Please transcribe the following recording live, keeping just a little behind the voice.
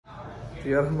तो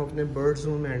यार हम अपने बर्ड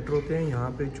जोन में एंटर होते हैं। यहाँ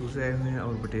पे चूजे आए हुए हैं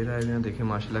और बटेर आए हुए हैं। देखें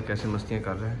माशाल्लाह कैसे मस्तियाँ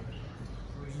कर रहे हैं।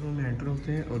 बर्ड जोन में एंटर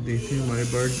होते हैं और देखते हैं हमारे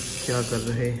बर्ड क्या कर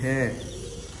रहे हैं।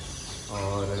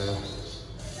 और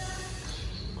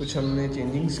कुछ हमने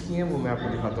चेंजिंग्स की हैं वो मैं आपको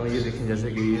दिखाता हूँ। ये देखें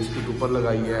जैसे कि इसके ऊपर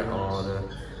लगाई है और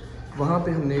वहाँ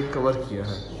पे हमने कवर किया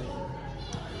है।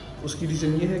 उसकी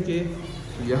रीज़न ये है कि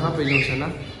यहाँ पे जो है ना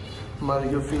हमारी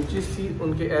जो फिंचेस थी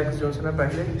उनके एग्स जो है ना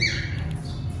पहले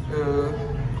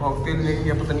कॉकटेल ने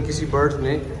या पता नहीं किसी बर्ड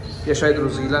ने या शायद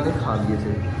रोज़ीला ने खा लिए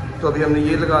थे। तो अभी हमने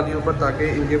ये लगा दिया ऊपर ताकि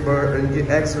इनके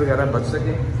एग्स वगैरह बच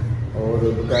सकें। और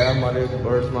बकाया हमारे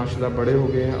बर्ड्स माशाल्लाह बड़े हो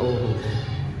गए हैं। ओहो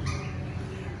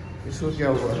इसको क्या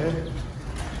हुआ है,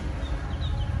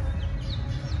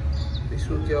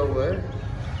 इसको क्या हुआ है,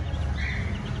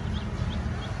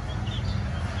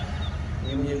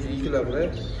 ये वीक लग रहा है।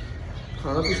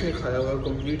 खाना कुछ नहीं खाया हुआ,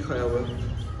 कंप्लीट खाया हुआ है।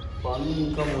 पानी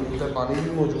इनका मौजूद है, पानी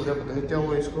भी मौजूद है, पता नहीं क्या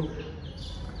हुआ इसको।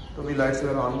 तो अभी लाइट्स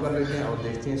वगैरह ऑन कर लेते हैं और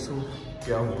देखते हैं इसको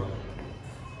क्या हुआ।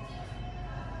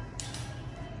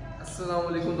 अस्सलाम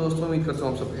वालेकुम दोस्तों, उम्मीद करता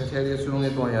हूँ आप सब खैरियत से होंगे।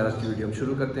 तो यार आज की वीडियो हम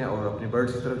शुरू करते हैं और अपने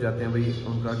बर्ड्स की तरफ जाते हैं। भाई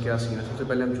उनका क्या सीन है। सबसे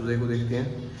पहले हम चूजे को देखते हैं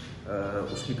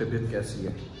उसकी तबीयत कैसी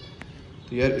है।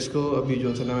 तो यार इसको अभी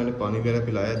जो है ना मैंने पानी वगैरह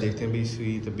पिलाया। देखते हैं अभी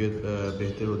इसकी तबीयत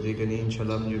बेहतर हो जाएगी नहीं।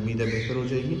 इंशाल्लाह मुझे उम्मीद है बेहतर हो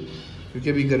जाएगी, क्योंकि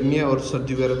अभी गर्मी है और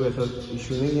सर्दी वगैरह कोई ऐसा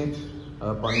इशू नहीं है।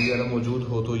 पानी वगैरह मौजूद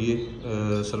हो तो ये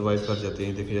सर्वाइव कर जाते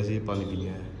हैं। देखिए जैसे ये पानी पीने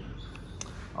आया।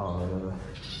 और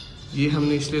ये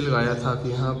हमने इसलिए लगाया था कि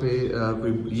यहाँ पे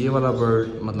कोई ये वाला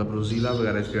बर्ड मतलब रोज़ीला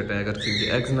वगैरह इस पर अटैक करके इनके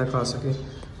एग्स ना खा सके।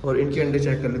 और इनके अंडे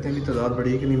चेक कर लेते हैं। अभी तादाद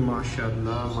बढ़ी है कि नहीं।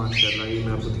 माशाल्लाह माशाल्लाह ये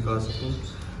मैं आपको दिखा सकूँ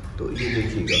तो ये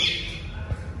देखिएगा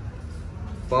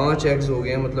 5 एग्स हो गए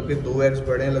हैं। मतलब कि 2 एग्स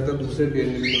बड़े हैं, लगता है दूसरे पेड़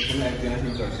में भी एग देना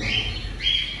शुरू करते हैं।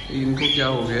 इनको क्या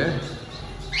हो गया है,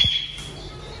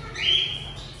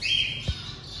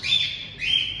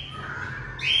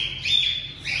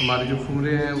 हमारे जो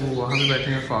फुमरे हैं वो वहाँ पे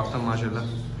बैठे हैं फाख्ता माशाल्लाह।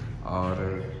 और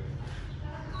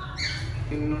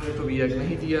इन्होंने तो भी एग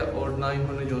नहीं दिया और ना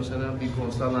इन्होंने जो है ना अभी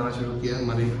घोंसला बनाना शुरू किया।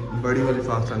 हमारी बड़ी वाली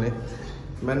फाख्ता ने,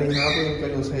 मैंने यहाँ पे इनका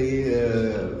जो है ये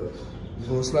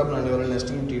घोंसला बनाने वाला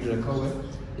नेस्टिंग टीट रखा हुआ है,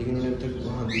 लेकिन इन्होंने अब तक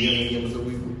वहाँ दिया नहीं है। मतलब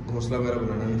कोई घोंसला वगैरह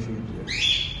बनाना नहीं शुरू किया।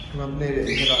 हम अपने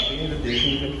इधर आते हैं तो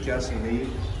देखेंगे कि क्या सीन है। ये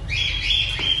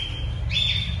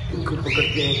इनको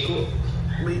पकड़ते हैं, इनको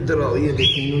भाई इधर आओ। ये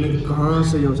देखिए इन्होंने कहाँ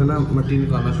से जो है ना मट्टी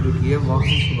निकालना शुरू किया, वहाँ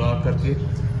से सुराख करके।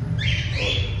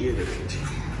 और ये देखिए जी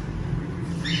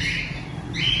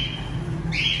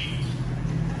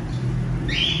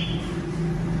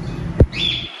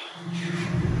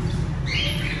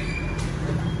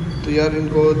तो यार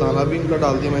इनको दाना भी इनका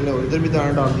डाल दिया मैंने और इधर भी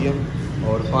दाना डाल दिया।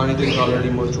 और पानी तो इनका ऑलरेडी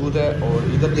मौजूद है। और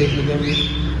इधर देख लेते हैं भी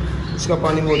इसका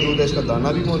पानी मौजूद है, इसका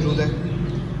दाना भी मौजूद है।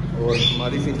 और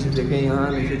हमारी फिंचेस देखें यहाँ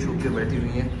नीचे छुप के बैठी हुई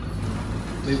हैं।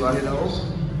 भाई बाहर आओ।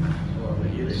 और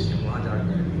ये देखिए वहाँ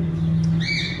जाके।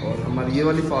 और हमारी ये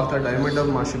वाली फाख्ता डायमंड अब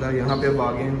माशाल्लाह यहाँ पे अब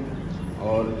आ गए हैं।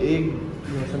 और एक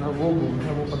जैसे ना वो घूम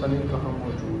है, वो पता नहीं कहाँ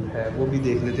मौजूद है, वो भी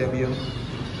देख लेते हैं अभी हम।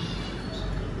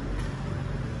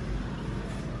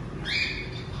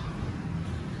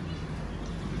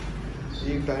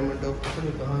 एक डायमंड ऑफ पता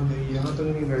नहीं कहाँ गई, यहाँ तो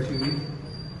नहीं बैठी हुई।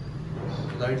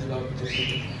 लाइट्स लगा के चेक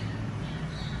करते हैं,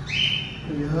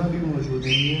 यहाँ भी मौजूद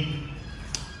नहीं है।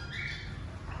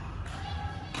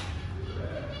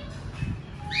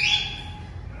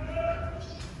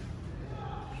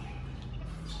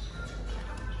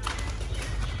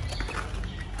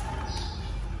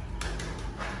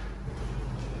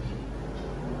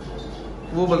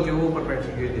 वो बल्कि वो ऊपर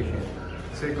बैठी हुई है। देखें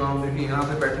से काम देखिए यहाँ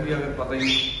पे बैठी हुई है, अगर पता ही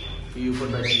नहीं कि ऊपर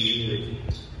बैठी हुई है। देखिए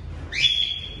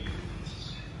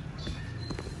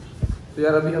तो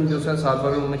यार अभी हम जो है 7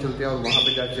 बार रूम में चलते हैं और वहाँ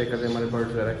पे जाकर चेक करते हैं हमारे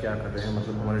बर्ड्स वगैरह क्या कर रहे हैं।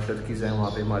 मतलब हमारे टर्कीज़ हैं वहाँ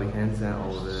पे, हमारी हैंड्स हैं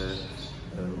और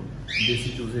देसी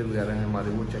चूज़े वगैरह हैं हमारे,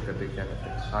 वो चेक करते हैं क्या करते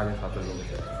हैं। सारे 7 रूम में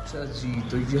चलते हैं। अच्छा जी,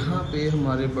 तो यहाँ पे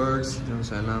हमारे बर्ड्स जो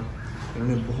है ना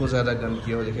इन्होंने बहुत ज़्यादा गंद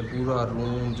किया हुआ। देखिए पूरा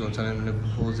रूम जो है ना इन्होंने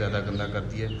बहुत ज़्यादा गंदा कर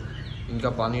दिया। इनका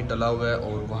पानी डला हुआ है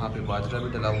और वहाँ पे बाजरा भी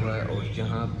डला हुआ है और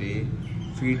यहाँ पे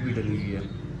फीड भी डली हुई है।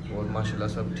 और माशाल्लाह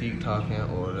सब ठीक ठाक हैं।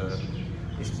 और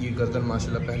इसकी गर्दन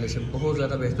माशाल्लाह पहले से बहुत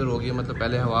ज़्यादा बेहतर हो गई है। मतलब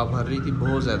पहले हवा भर रही थी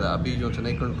बहुत ज़्यादा, अभी जो है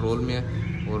ना कंट्रोल में है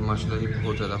और माशाल्लाह ये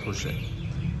बहुत ज़्यादा खुश है।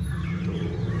 तो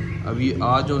अभी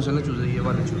आज जो है ना चूज़े, ये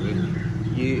वाले चूज़े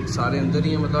ये सारे अंदर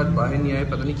ही हैं। मतलब आज बाहर नहीं आए,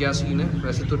 पता नहीं क्या सीन है।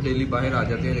 वैसे तो डेली बाहर आ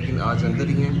जाते हैं लेकिन आज अंदर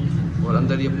ही हैं और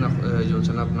अंदर ही अपना जो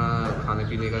है ना अपना खाने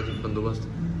पीने का बंदोबस्त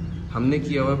हमने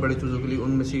किया हुआ है बड़े चूज़ों के लिए,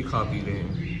 उनमें से ही खा पी रहे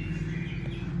हैं।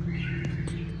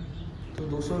 तो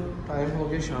दोस्तों टाइम हो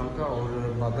गया शाम का और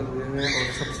बादल हुए हैं।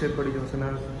 और सबसे बड़ी जो है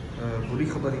ना बुरी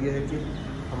खबर ये है कि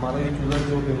हमारा ये चूज़ा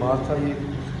जो बीमार था ये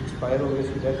एक्सपायर हो गया,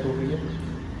 इसकी डेथ हो गई है।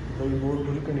 तो ये बहुत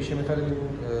बुरी कंडीशन में था, लेकिन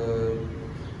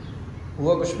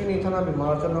हुआ कुछ भी नहीं था, ना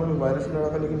बीमार था, ना कोई वायरस लड़ा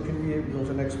था, लेकिन फिर भी ये जो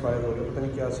है एक्सपायर हो गया। पता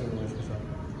नहीं क्या सीन हुआ इसके साथ।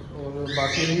 और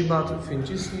बाकी रही बात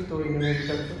फिंचिस की, तो इन्होंने अभी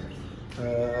तक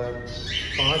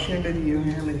 5 अंडे दिए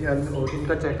हुए हैं मेरे ख्याल में, और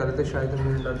इनका चेक कर रहे थे शायद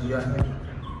उन्होंने अंडा दिया है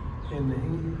या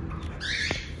नहीं,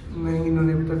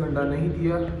 इन्होंने अभी तक अंडा नहीं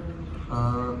दिया।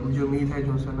 मुझे उम्मीद है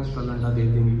जो है कल अंडा दे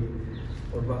देंगे।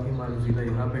 और बाकी हमारे ज़िला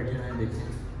यहाँ बैठे हैं देखें,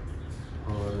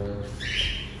 और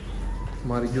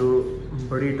हमारी जो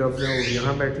बड़ी डब्स हैं वो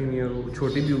यहाँ बैठी हुई हैं, और वो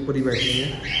छोटी भी ऊपर ही बैठी हुई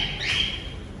हैं।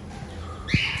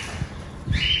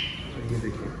 ये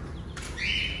देखिए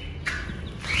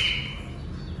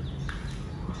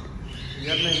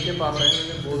यार, मैं इनके पास आया,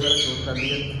 मैंने बहुत ज़्यादा शोर कर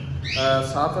दिया।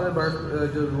 साथ वाले बर्ड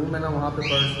जो रूम है ना, वहाँ पे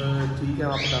बर्ड्स ठीक है,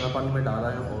 वहाँ पे दाना पानी में डाला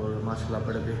है, और माशाल्लाह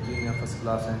बड़े बेहतरीन या फर्स्ट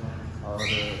क्लास हैं। और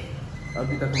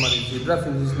अभी तक हमारी ज़ीब्रा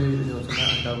फिंचिस ने जो है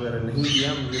अंडा वगैरह नहीं दिया।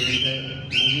 मुझे उम्मीद है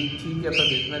मूवी ठीक है, तो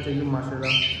देखना चाहिए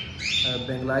माशाल्लाह।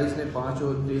 बेंगलाइज ने 5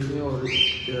 और दे दिए, और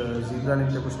ज़ीब्रा ने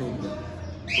कुछ नहीं दिया।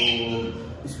 तो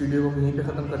इस वीडियो को यहीं पे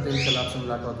ख़त्म करते हैं। इंशाल्लाह आपसे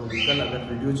मुलाकात होगी कल। अगर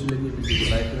वीडियो अच्छी लगी वीडियो को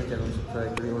लाइक करें, चैनल को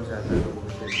सब्सक्राइब करें, और ज़्यादा लोगों को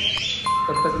शेयर करें।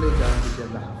 तब तक ले जान दीजिए,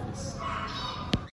 अल्लाह हाफ़िज़।